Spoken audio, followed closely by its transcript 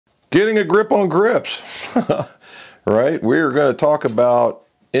Getting a grip on grips, right? We're going to talk about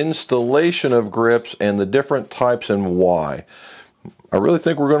installation of grips and the different types and why. I really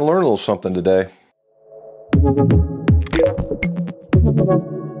think we're going to learn a little something today.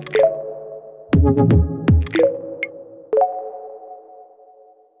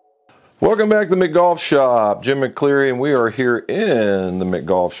 Welcome back to the McGolf Shop. Jim McCleary, and we are here in the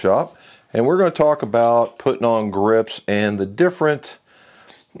McGolf Shop, and we're going to talk about putting on grips and the different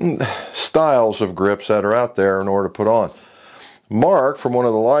styles of grips that are out there in order to put on. Mark, from one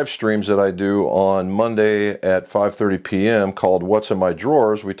of the live streams that I do on Monday at 5:30 p.m. called What's in My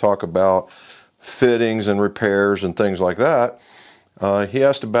Drawers, we talk about fittings and repairs and things like that. He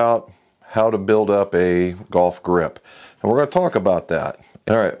asked about how to build up a golf grip, and we're going to talk about that.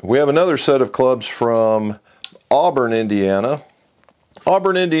 All right, we have another set of clubs from Auburn, Indiana.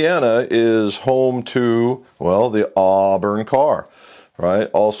 Auburn, Indiana is home to, well, the Auburn car, right?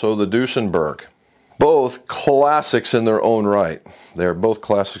 Also the Duesenberg. Both classics in their own right. They're both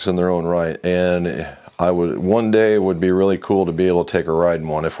classics in their own right, and one day it would be really cool to be able to take a ride in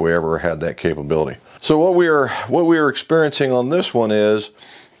one if we ever had that capability. So what we are experiencing on this one is,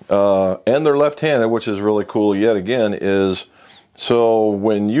 and they're left-handed, which is really cool yet again, is so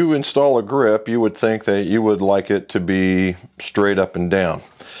when you install a grip, you would think that you would like it to be straight up and down.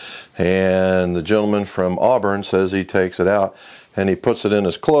 And the gentleman from Auburn says he takes it out and he puts it in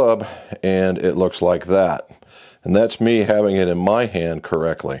his club and it looks like that. And that's me having it in my hand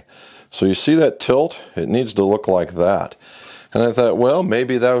correctly. So you see that tilt? It needs to look like that. And I thought, well,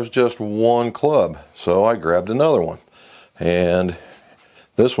 maybe that was just one club. So I grabbed another one. And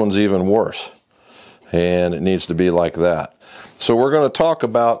this one's even worse. And it needs to be like that. So we're going to talk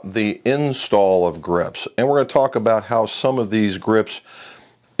about the install of grips, and we're going to talk about how some of these grips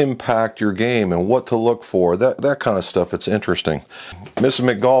impact your game and what to look for, that kind of stuff. It's interesting.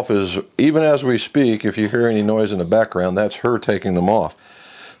 Mrs. McGolf is, even as we speak, if you hear any noise in the background, that's her taking them off.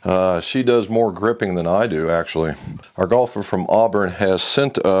 She does more gripping than I do, actually. Our golfer from Auburn has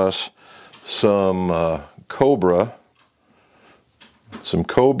sent us some Cobra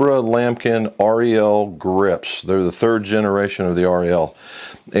Lambkin REL grips. They're the third generation of the REL.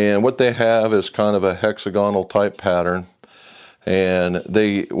 And what they have is kind of a hexagonal type pattern. And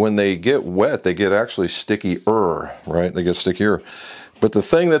when they get wet, they get actually stickier, right? They get stickier. But the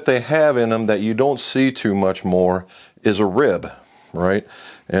thing that they have in them that you don't see too much more is a rib, right?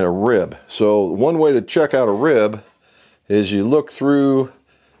 And a rib. So one way to check out a rib is you look through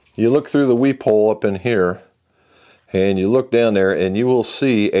the weep hole up in here, and you look down there and you will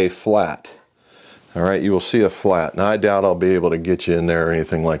see a flat. All right, you will see a flat. Now I doubt I'll be able to get you in there or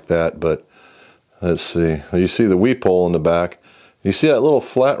anything like that, but let's see. You see the weep hole in the back. You see that little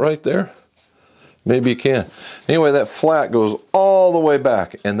flat right there? Maybe you can. Anyway, that flat goes all the way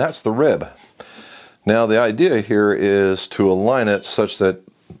back, and that's the rib. Now the idea here is to align it such that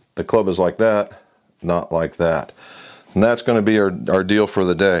the club is like that, not like that. And that's going to be our deal for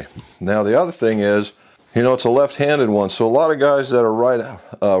the day. Now the other thing is, you know, it's a left-handed one, so a lot of guys that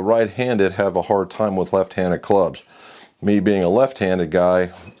are right-handed have a hard time with left-handed clubs. Me being a left-handed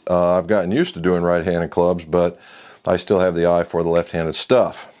guy, I've gotten used to doing right-handed clubs, but I still have the eye for the left-handed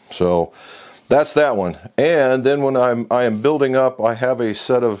stuff. So that's that one. And then when I am building up, I have a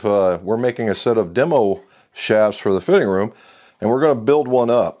set of, we're making a set of demo shafts for the fitting room, and we're going to build one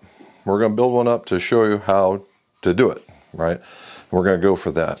up. We're going to build one up to show you how to do it, right? We're going to go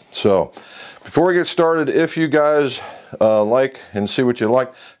for that. So before we get started, if you guys like and see what you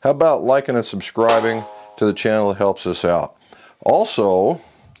like, how about liking and subscribing to the channel? It helps us out. Also,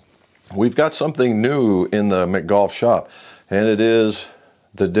 we've got something new in the McGolf Shop, and it is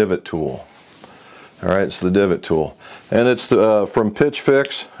the divot tool. All right, it's the divot tool, and it's from Pitch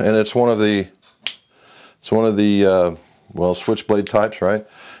Fix, and it's one of the well, switchblade types, right?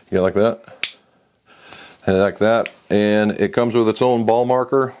 You get like that. And like that, and it comes with its own ball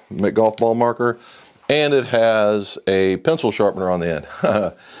marker, McGolf ball marker, and it has a pencil sharpener on the end.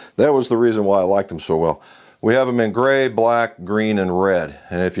 That was the reason why I liked them so well. We have them in gray, black, green, and red.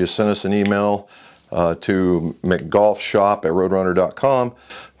 And if you send us an email to mcgolfshop@roadrunner.com,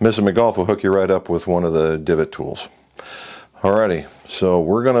 Mrs. McGolf will hook you right up with one of the divot tools. Alrighty, so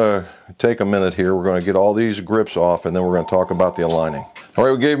we're going to take a minute here. We're going to get all these grips off, and then we're going to talk about the aligning. All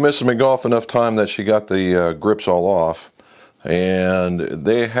right, we gave Mrs. McGolf enough time that she got the grips all off, and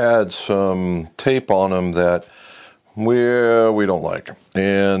they had some tape on them that we don't like.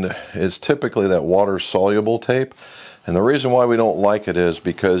 And it's typically that water-soluble tape. And the reason why we don't like it is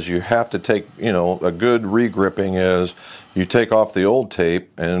because you have to take, you know, a good re-gripping is you take off the old tape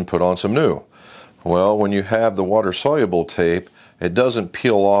and put on some new. Well, when you have the water-soluble tape, it doesn't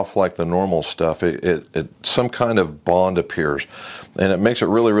peel off like the normal stuff. Some kind of bond appears, and it makes it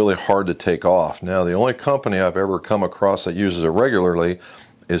really, really hard to take off. Now, the only company I've ever come across that uses it regularly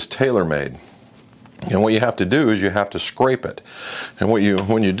is TaylorMade. And what you have to do is you have to scrape it. And when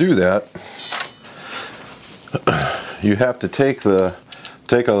you do that, you have to take a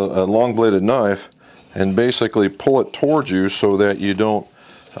long-bladed knife and basically pull it towards you so that you don't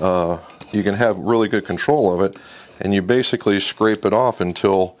you can have really good control of it, and you basically scrape it off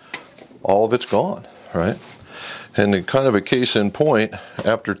until all of it's gone, right? And kind of a case in point,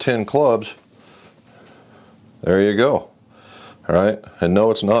 after 10 clubs, there you go. All right, and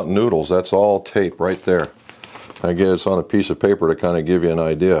no, it's not noodles. That's all tape right there. I guess it's on a piece of paper to kind of give you an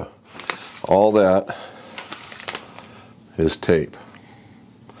idea. All that is tape.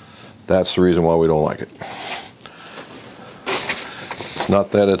 That's the reason why we don't like it. It's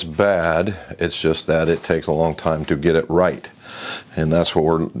not that it's bad, it's just that it takes a long time to get it right. And that's what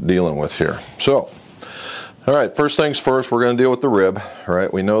we're dealing with here. So, all right, first things first, we're going to deal with the rib. All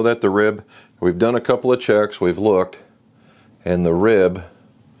right, we know that the rib, we've done a couple of checks, we've looked, and the rib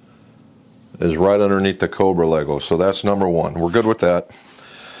is right underneath the Cobra Lego. So that's number one. We're good with that.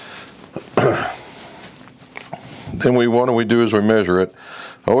 Then what we do is we measure it.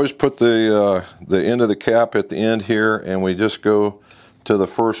 I always put the end of the cap at the end here, and we just go to the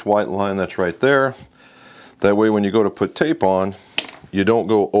first white line that's right there. That way when you go to put tape on, you don't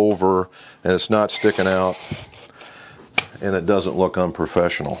go over and it's not sticking out and it doesn't look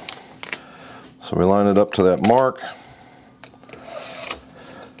unprofessional. So we line it up to that mark.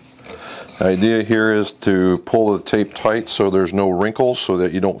 The idea here is to pull the tape tight so there's no wrinkles, so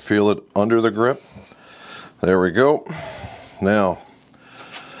that you don't feel it under the grip. There we go. Now,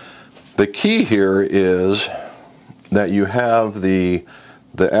 the key here is that you have the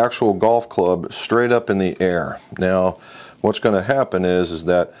actual golf club straight up in the air. Now, what's going to happen is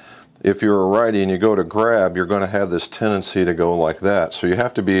that if you're a righty and you go to grab, you're going to have this tendency to go like that. So you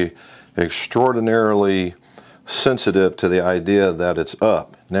have to be extraordinarily sensitive to the idea that it's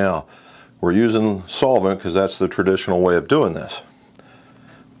up. Now, we're using solvent because that's the traditional way of doing this.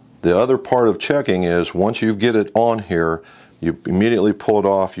 The other part of checking is once you get it on here, you immediately pull it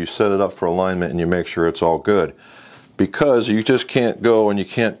off, you set it up for alignment, and you make sure it's all good. Because you just can't go and you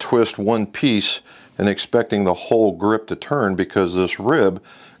can't twist one piece and expecting the whole grip to turn, because this rib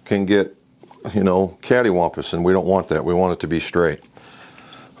can get, cattywampus, and we don't want that. We want it to be straight.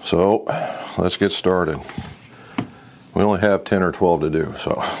 So let's get started. We only have 10 or 12 to do,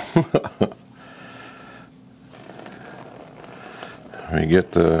 so. We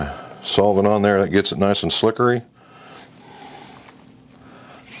get the solvent on there, that gets it nice and slickery.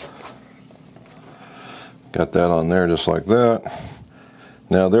 Got that on there just like that.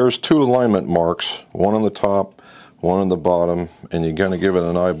 Now there's two alignment marks, one on the top, one on the bottom, and you're going to give it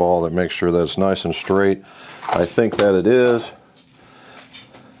an eyeball that makes sure that it's nice and straight. I think that it is.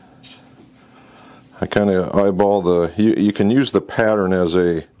 I kind of eyeball you can use the pattern as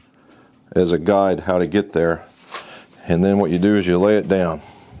a guide how to get there. And then what you do is you lay it down.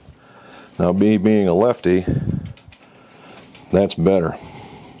 Now, me being a lefty, that's better.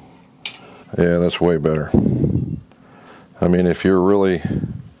 Yeah, that's way better. I mean, if he's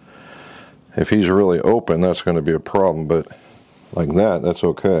really open, that's going to be a problem, but like that, that's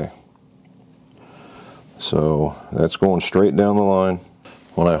okay. So that's going straight down the line.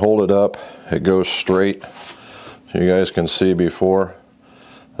 When I hold it up, it goes straight. So you guys can see before,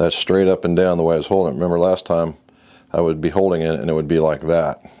 that's straight up and down the way I was holding it. Remember last time I would be holding it and it would be like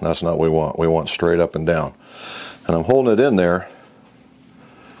that. That's not what we want. We want straight up and down. And I'm holding it in there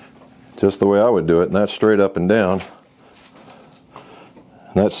just the way I would do it, and that's straight up and down.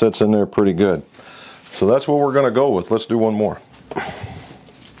 And that sits in there pretty good. So that's what we're going to go with. Let's do one more.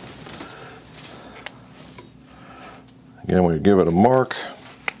 Again, we give it a mark.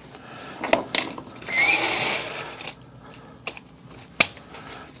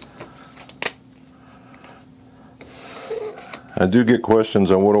 I do get questions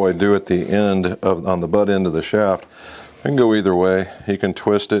on what do I do at the end on the butt end of the shaft. I can go either way. You can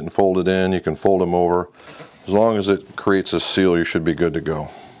twist it and fold it in. You can fold them over. As long as it creates a seal, you should be good to go.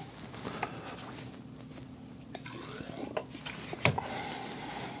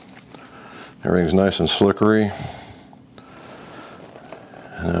 Everything's nice and slickery.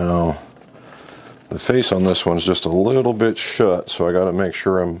 Now, the face on this one's just a little bit shut, so I got to make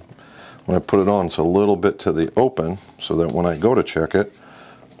sure when I put it on, it's a little bit to the open, so that when I go to check it,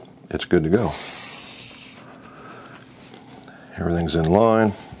 it's good to go. Everything's in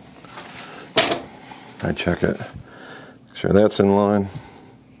line. I check it. Make sure that's in line.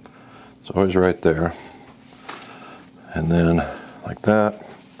 It's always right there. And then like that.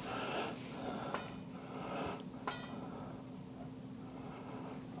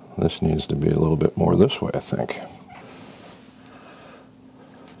 This needs to be a little bit more this way, I think.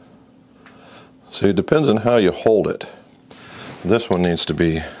 See, it depends on how you hold it. This one needs to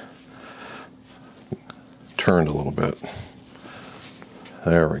be turned a little bit.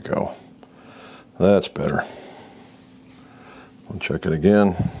 There we go. That's better. We'll check it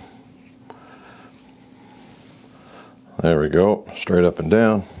again. There we go. Straight up and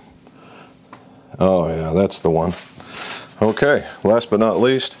down. Oh yeah, that's the one. Okay, last but not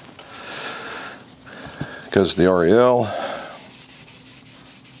least, because the REL,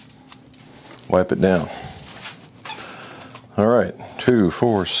 wipe it down. All right, 2,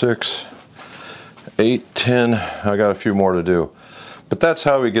 4, 6, 8, 10. I got a few more to do. But that's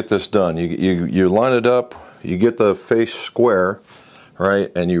how we get this done. You line it up, you get the face square,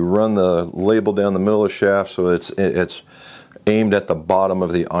 right, and you run the label down the middle of the shaft so it's aimed at the bottom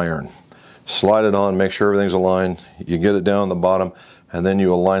of the iron. Slide it on, make sure everything's aligned. You get it down the bottom, and then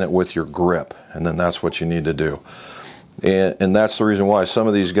you align it with your grip, and then that's what you need to do. And that's the reason why some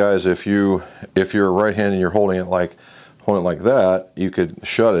of these guys, if you're right-handed and you're holding it like that, you could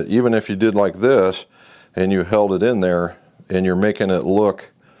shut it. Even if you did like this and you held it in there and you're making it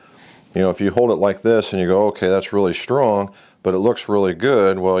look, you know, if you hold it like this and you go, okay, that's really strong, but it looks really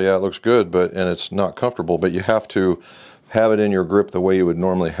good. Well, yeah, it looks good, and it's not comfortable, but you have to have it in your grip the way you would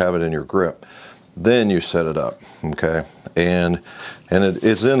normally have it in your grip. Then you set it up, okay? And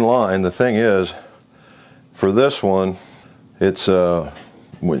it's in line. The thing is, for this one, it's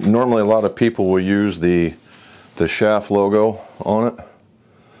normally a lot of people will use the shaft logo on it,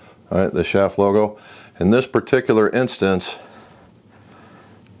 all right? The shaft logo. In this particular instance,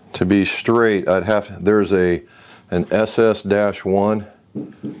 to be straight, there's an SS-1,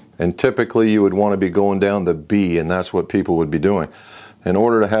 and typically you would want to be going down the B, and that's what people would be doing. In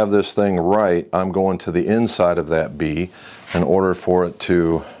order to have this thing right, I'm going to the inside of that B in order for it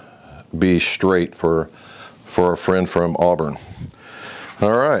to be straight for a friend from Auburn.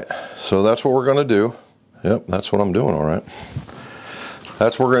 All right, so that's what we're going to do. Yep, that's what I'm doing, all right.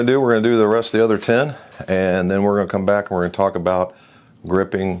 That's what we're going to do. We're going to do the rest of the other 10, and then we're going to come back and we're going to talk about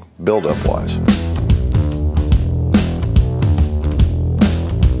gripping build-up wise.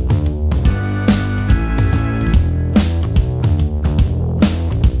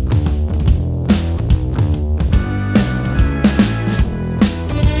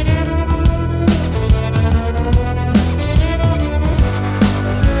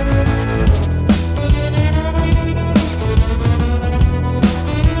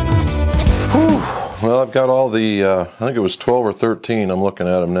 Well, I've got all the, I think it was 12 or 13. I'm looking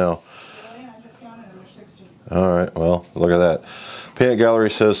at them now. Oh, yeah, I just counted them. There's 16. All right, well, look at that. Paint Gallery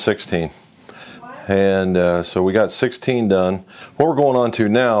says 16. And so we got 16 done. What we're going on to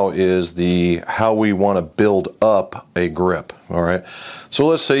now is how we want to build up a grip, all right? So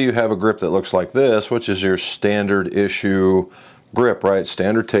let's say you have a grip that looks like this, which is your standard issue grip, right?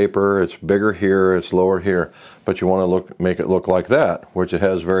 Standard taper, it's bigger here, it's lower here, but you want to make it look like that, which it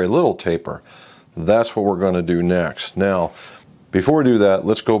has very little taper. That's what we're going to do next. Now, before we do that,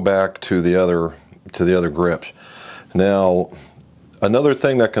 let's go back to the other grips. Now, another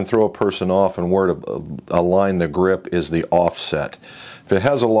thing that can throw a person off and where to align the grip is the offset. If it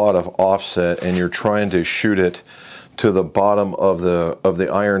has a lot of offset and you're trying to shoot it to the bottom of the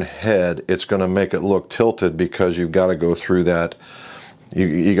iron head, it's going to make it look tilted because you've got to go through that.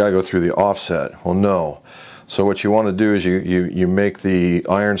 You got to go through the offset. Well, no. So what you want to do is you make the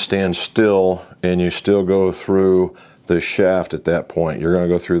iron stand still, and you still go through the shaft at that point. You're going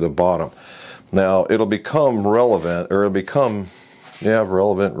to go through the bottom. Now it'll become relevant, or it'll become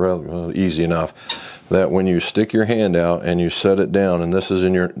relevant, easy enough that when you stick your hand out and you set it down, and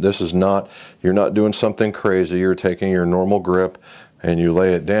you're not doing something crazy. You're taking your normal grip and you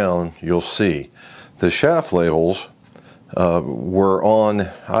lay it down. You'll see the shaft labels were on,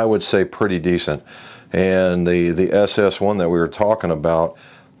 I would say, pretty decent. And the SS1 that we were talking about,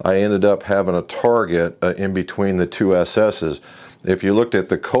 I ended up having a target in between the two SS's. If you looked at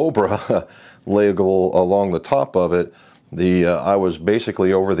the Cobra label along the top of it, I was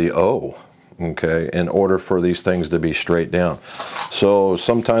basically over the O, okay, in order for these things to be straight down. So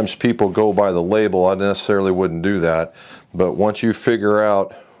sometimes people go by the label. I necessarily wouldn't do that, but once you figure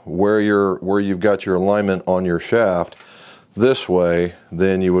out where you've got your alignment on your shaft this way,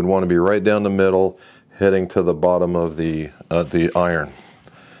 then you would want to be right down the middle, heading to the bottom of the iron.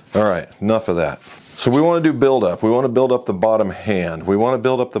 All right, enough of that. So we want to do build up. We want to build up the bottom hand. We want to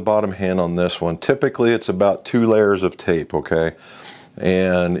build up the bottom hand on this one. Typically it's about 2 layers of tape, okay?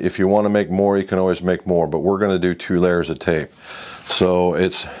 And if you want to make more, you can always make more, but we're going to do 2 layers of tape. So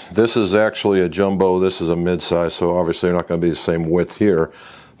this is actually a jumbo, this is a mid-size, so obviously they're not going to be the same width here.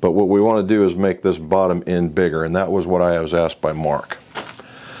 But what we want to do is make this bottom end bigger, and that was what I was asked by Mark.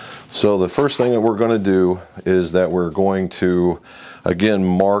 So the first thing that we're going to do is that we're going to, again,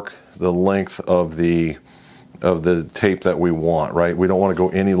 mark the length of the tape that we want, right? We don't want to go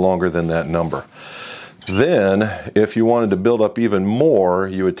any longer than that number. Then, if you wanted to build up even more,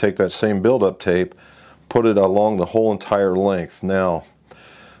 you would take that same build-up tape, put it along the whole entire length. Now,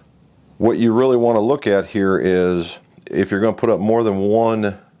 what you really want to look at here is if you're going to put up more than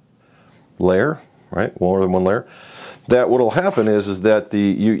one layer, right? More than one layer. That what'll happen is that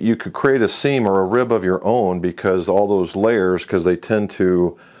you could create a seam or a rib of your own, because all those layers, because they tend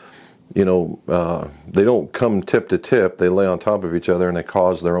to, you know, they don't come tip to tip, they lay on top of each other and they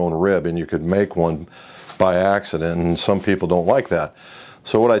cause their own rib, and you could make one by accident, and some people don't like that.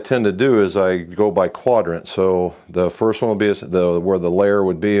 So what I tend to do is I go by quadrant. So the first one will be where the layer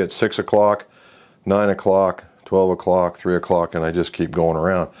would be at 6 o'clock, 9 o'clock, 12 o'clock, 3 o'clock, and I just keep going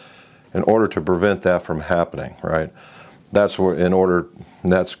around in order to prevent that from happening, right? That's where,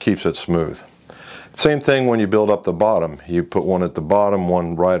 that keeps it smooth. Same thing when you build up the bottom. You put one at the bottom,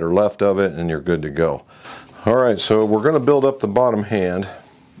 one right or left of it, and you're good to go. All right, so we're going to build up the bottom hand,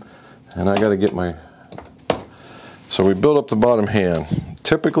 and I got to get my... So we build up the bottom hand.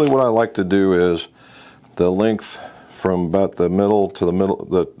 Typically what I like to do is the length from about the middle to the middle,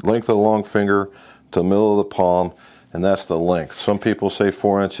 the length of the long finger to the middle of the palm, and that's the length. Some people say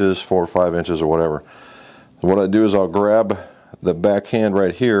 4 inches, 4 or 5 inches or whatever. What I do is I'll grab the back hand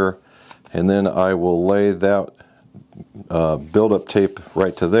right here, and then I will lay that build-up tape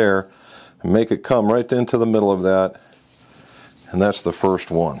right to there and make it come right into the middle of that, and that's the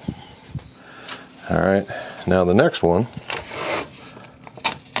first one. All right, now the next one,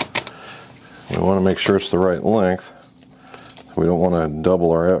 we want to make sure it's the right length. We don't want to double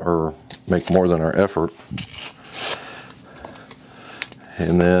or make more than our effort.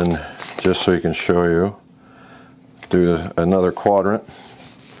 And then, just so you can show you, do another quadrant.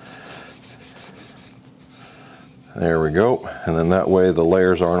 There we go. And then that way the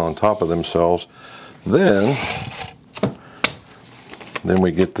layers aren't on top of themselves. Then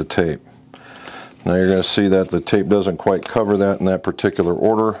we get the tape. Now you're going to see that the tape doesn't quite cover that in that particular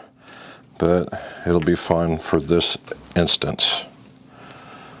order, but it'll be fine for this instance.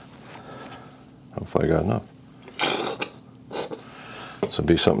 Hopefully I got enough. This will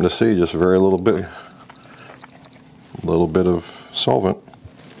be something to see, just a very little bit of solvent.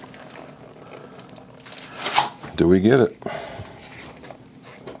 Do we get it?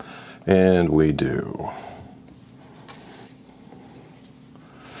 And we do.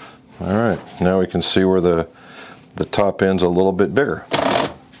 All right, now we can see where the top end's a little bit bigger.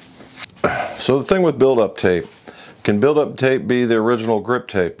 So the thing with build-up tape, can build-up tape be the original grip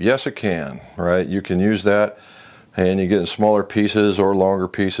tape? Yes, it can, right? You can use that, and you get in smaller pieces or longer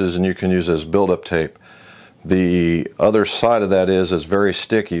pieces, and you can use it as build-up tape. The other side of that is it's very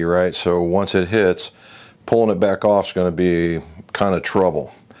sticky, right? So once it hits, pulling it back off is going to be kind of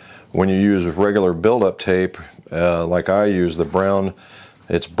trouble. When you use regular build-up tape, like I use the brown,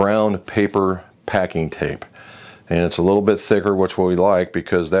 it's brown paper packing tape, and it's a little bit thicker, which we like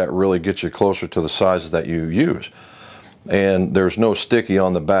because that really gets you closer to the sizes that you use. And there's no sticky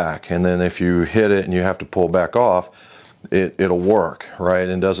on the back, and then if you hit it and you have to pull back off, it'll work, right,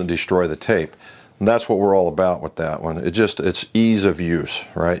 and doesn't destroy the tape. And that's what we're all about with that one. It's ease of use,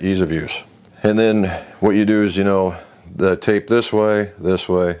 right? Ease of use. And then what you do is, you know, the tape this way, this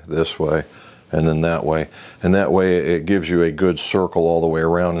way, this way, and then that way. And that way it gives you a good circle all the way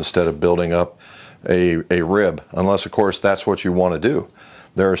around instead of building up a rib, unless of course that's what you want to do.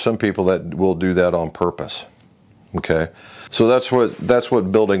 There are some people that will do that on purpose. Okay, so that's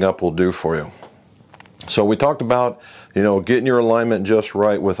what building up will do for you. So we talked about, you know, getting your alignment just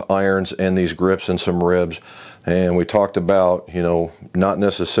right with irons and these grips and some ribs. And we talked about, you know, not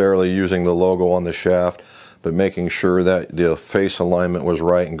necessarily using the logo on the shaft, but making sure that the face alignment was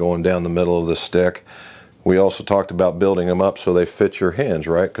right and going down the middle of the stick. We also talked about building them up so they fit your hands,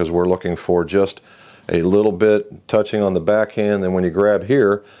 right? Because we're looking for just a little bit touching on the backhand, then when you grab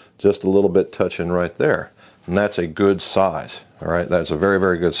here, just a little bit touching right there. And that's a good size, all right? That's a very,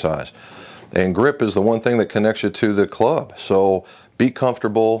 very good size. And grip is the one thing that connects you to the club. So be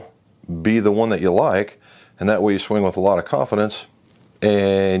comfortable, be the one that you like, and that way you swing with a lot of confidence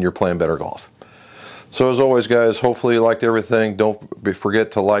and you're playing better golf. So as always, guys, hopefully you liked everything. Don't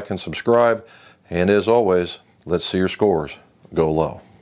forget to like and subscribe. And as always, let's see your scores go low.